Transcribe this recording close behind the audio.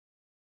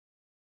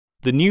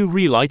The new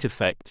Relight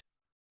effect.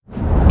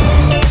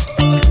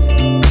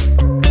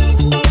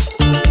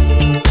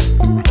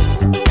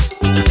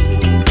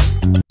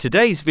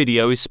 Today's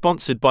video is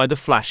sponsored by the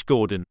Flash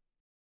Gordon.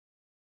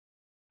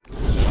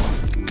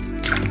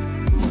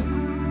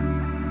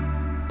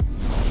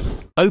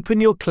 Open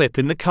your clip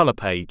in the color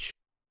page.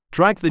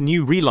 Drag the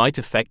new Relight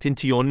effect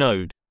into your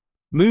node.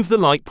 Move the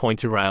light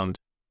point around,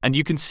 and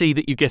you can see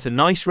that you get a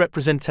nice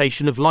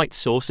representation of light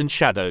source and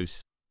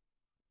shadows.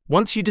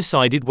 Once you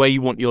decided where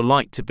you want your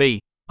light to be,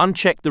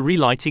 uncheck the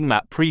Relighting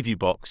Map preview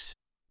box.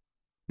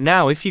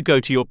 Now if you go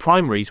to your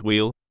primaries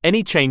wheel,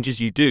 any changes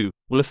you do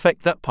will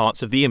affect that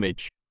parts of the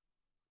image.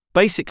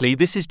 Basically,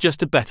 this is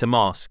just a better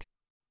mask.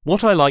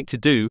 What I like to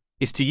do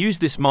is to use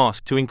this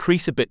mask to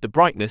increase a bit the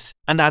brightness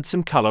and add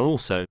some color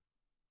also.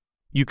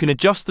 You can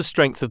adjust the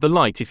strength of the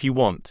light if you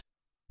want.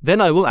 Then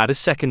I will add a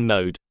second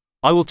node.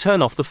 I will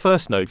turn off the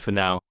first node for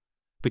now,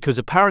 because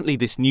apparently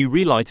this new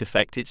Relight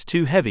effect it's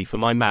too heavy for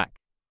my Mac.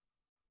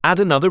 Add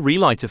another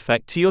Relight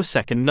effect to your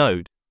second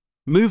node.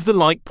 Move the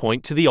light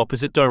point to the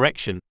opposite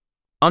direction.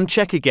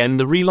 Uncheck again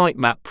the Relight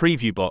Map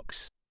preview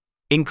box.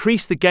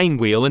 Increase the gain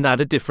wheel and add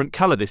a different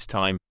color this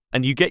time,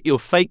 and you get your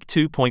fake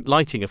 2-point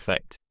lighting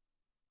effect.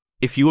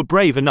 If you are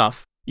brave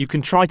enough, you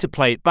can try to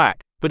play it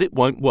back, but it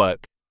won't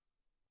work.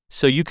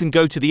 So you can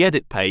go to the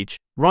edit page,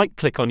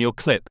 right-click on your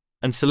clip,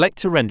 and select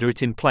to render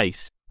it in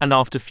place, and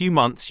after few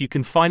months you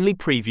can finally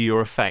preview your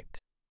effect.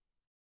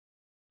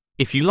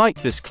 If you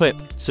like this clip,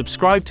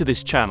 subscribe to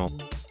this channel.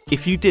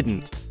 If you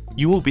didn't,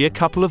 you will be a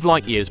couple of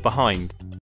light years behind.